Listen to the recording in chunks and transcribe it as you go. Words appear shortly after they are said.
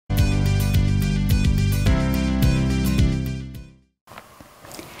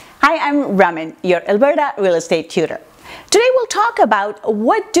Hi, I'm Raman, your Alberta Real Estate tutor. Today we'll talk about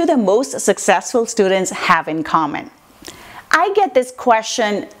what do the most successful students have in common. I get this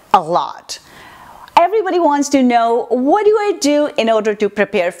question a lot. Everybody wants to know, what do I do in order to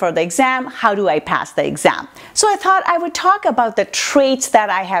prepare for the exam? How do I pass the exam? So I thought I would talk about the traits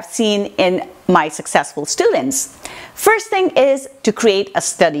that I have seen in my successful students. First thing is to create a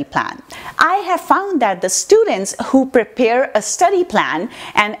study plan. I have found that the students who prepare a study plan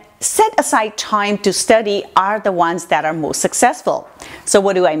and set aside time to study are the ones that are most successful. So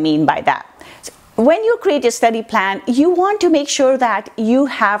what do I mean by that? When you create a study plan, you want to make sure that you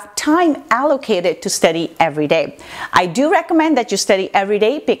have time allocated to study every day. I do recommend that you study every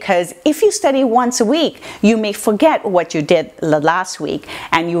day because if you study once a week, you may forget what you did last week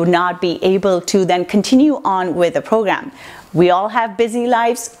and you will not be able to then continue on with the program. We all have busy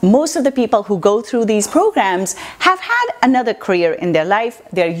lives. Most of the people who go through these programs have had another career in their life.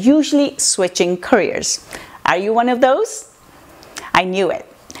 They're usually switching careers. Are you one of those? I knew it.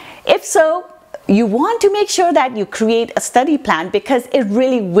 If so, you want to make sure that you create a study plan because it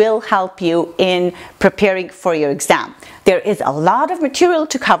really will help you in preparing for your exam. There is a lot of material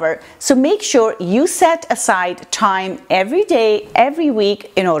to cover, so make sure you set aside time every day, every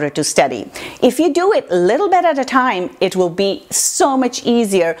week in order to study. If you do it a little bit at a time, it will be so much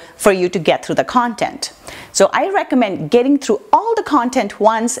easier for you to get through the content. So I recommend getting through all the content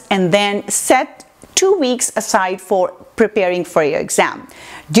once and then set 2 weeks aside for preparing for your exam.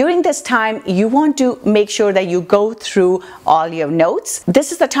 During this time, you want to make sure that you go through all your notes.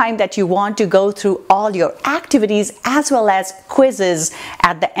 This is the time that you want to go through all your activities as well as quizzes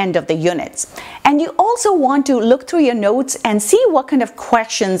at the end of the units. And you also want to look through your notes and see what kind of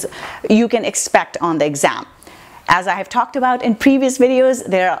questions you can expect on the exam. As I have talked about in previous videos,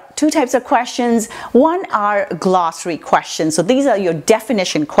 there are two types of questions. One are glossary questions. So these are your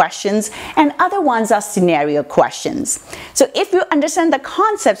definition questions, and other ones are scenario questions. So if you understand the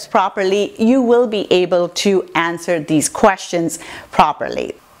concepts properly, you will be able to answer these questions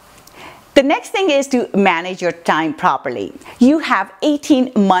properly. The next thing is to manage your time properly. You have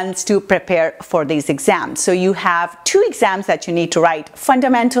 18 months to prepare for these exams. So you have 2 exams that you need to write,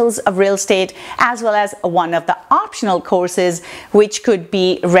 Fundamentals of Real Estate, as well as one of the optional courses, which could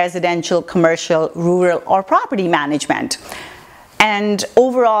be residential, commercial, rural, or property management. And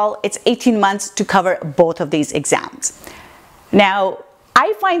overall, it's 18 months to cover both of these exams. Now,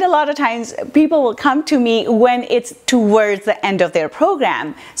 I find a lot of times people will come to me when it's towards the end of their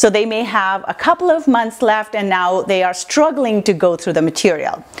program. So they may have a couple of months left and now they are struggling to go through the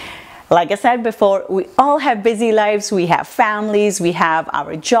material. Like I said before, we all have busy lives, we have families, we have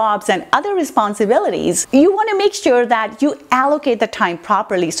our jobs and other responsibilities. You want to make sure that you allocate the time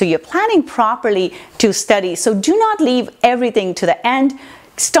properly, so you're planning properly to study. So do not leave everything to the end.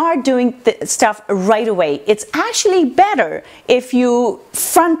 Start doing the stuff right away. It's actually better if you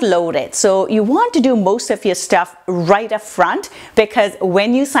front load it. So you want to do most of your stuff right up front, because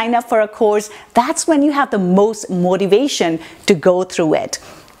when you sign up for a course, that's when you have the most motivation to go through it.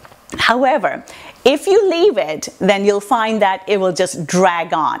 However, if you leave it, then you'll find that it will just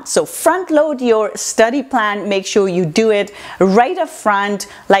drag on. So front load your study plan. Make sure you do it right up front.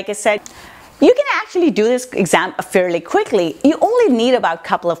 Like I said, you can actually do this exam fairly quickly. You only need about a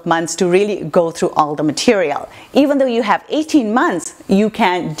couple of months to really go through all the material. Even though you have 18 months, you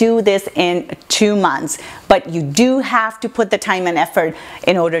can do this in 2 months. But you do have to put the time and effort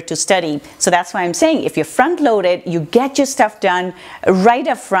in order to study. So that's why I'm saying if you front load it, you get your stuff done right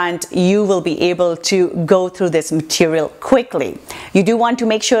up front, you will be able to go through this material quickly. You do want to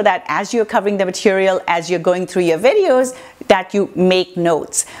make sure that as you're covering the material, as you're going through your videos, that you make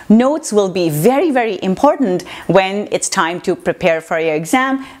notes. Notes will be very, very important when it's time to prepare for your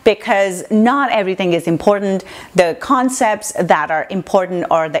exam, because not everything is important. The concepts that are important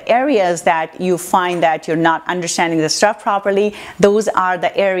or the areas that you find that you're not understanding the stuff properly, those are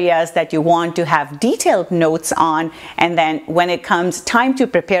the areas that you want to have detailed notes on. And then when it comes time to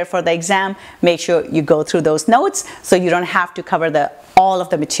prepare for the exam, make sure you go through those notes so you don't have to cover all of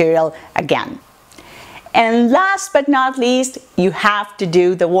the material again. And last but not least, you have to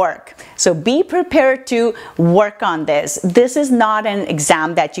do the work. So be prepared to work on this. This is not an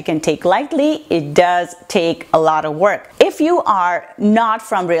exam that you can take lightly. It does take a lot of work. If you are not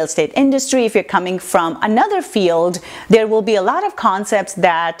from real estate industry, if you're coming from another field, there will be a lot of concepts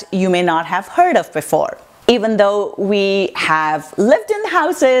that you may not have heard of before. Even though we have lived in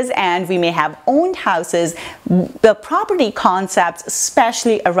houses and we may have owned houses, The property concepts,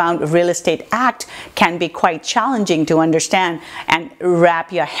 especially around Real Estate Act, can be quite challenging to understand and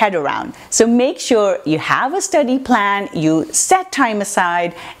wrap your head around. So make sure you have a study plan, you set time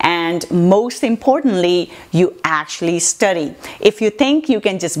aside, and most importantly, you actually study. If you think you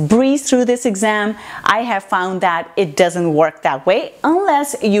can just breeze through this exam, I have found that it doesn't work that way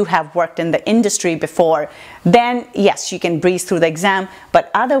unless you have worked in the industry before. Then yes, you can breeze through the exam, but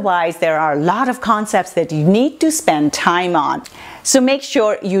otherwise there are a lot of concepts that you need to spend time on. So make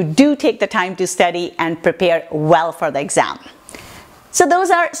sure you do take the time to study and prepare well for the exam. So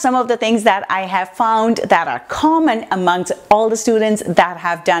those are some of the things that I have found that are common amongst all the students that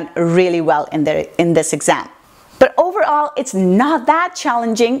have done really well in this exam. But overall, it's not that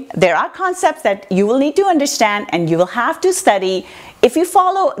challenging. There are concepts that you will need to understand and you will have to study. If you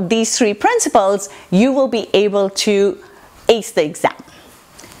follow these 3 principles, you will be able to ace the exam.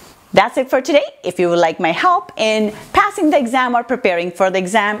 That's it for today. If you would like my help in passing the exam or preparing for the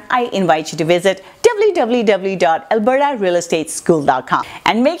exam, I invite you to visit www.albertarealestateschool.com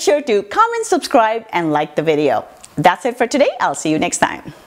and make sure to comment, subscribe, and like the video. That's it for today. I'll see you next time.